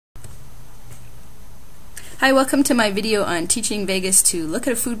Hi, welcome to my video on teaching Vegas to look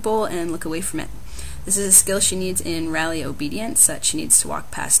at a food bowl and look away from it. This is a skill she needs in rally obedience, that she needs to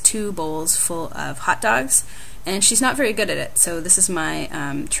walk past 2 bowls full of hot dogs, and she's not very good at it, so this is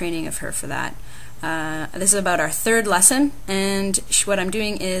my training of her for that. This is about our 3rd lesson, and what I'm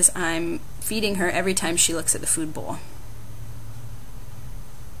doing is I'm feeding her every time she looks at the food bowl.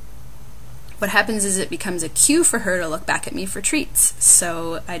 What happens is it becomes a cue for her to look back at me for treats,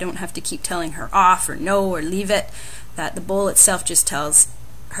 so I don't have to keep telling her off or no or leave it, that the bowl itself just tells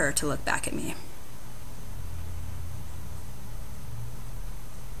her to look back at me.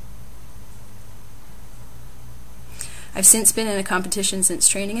 I've since been in a competition since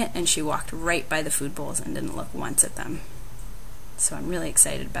training it, and she walked right by the food bowls and didn't look once at them. So I'm really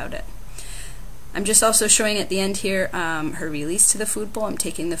excited about it. I'm just also showing at the end here her release to the food bowl. I'm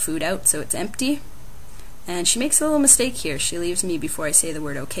taking the food out so it's empty. And she makes a little mistake here. She leaves me before I say the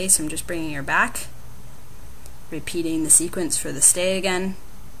word okay, so I'm just bringing her back. Repeating the sequence for the stay again.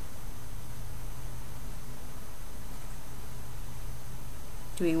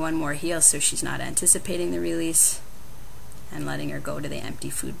 Doing one more heel so she's not anticipating the release. And letting her go to the empty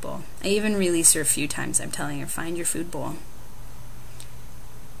food bowl. I even release her a few times. I'm telling her, find your food bowl.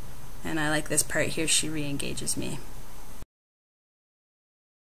 And I like this part here, she re-engages me.